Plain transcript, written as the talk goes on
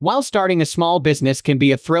While starting a small business can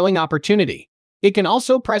be a thrilling opportunity, it can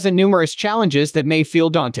also present numerous challenges that may feel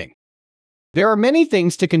daunting. There are many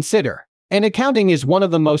things to consider, and accounting is one of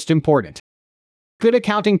the most important. Good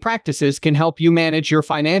accounting practices can help you manage your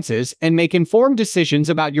finances and make informed decisions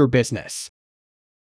about your business.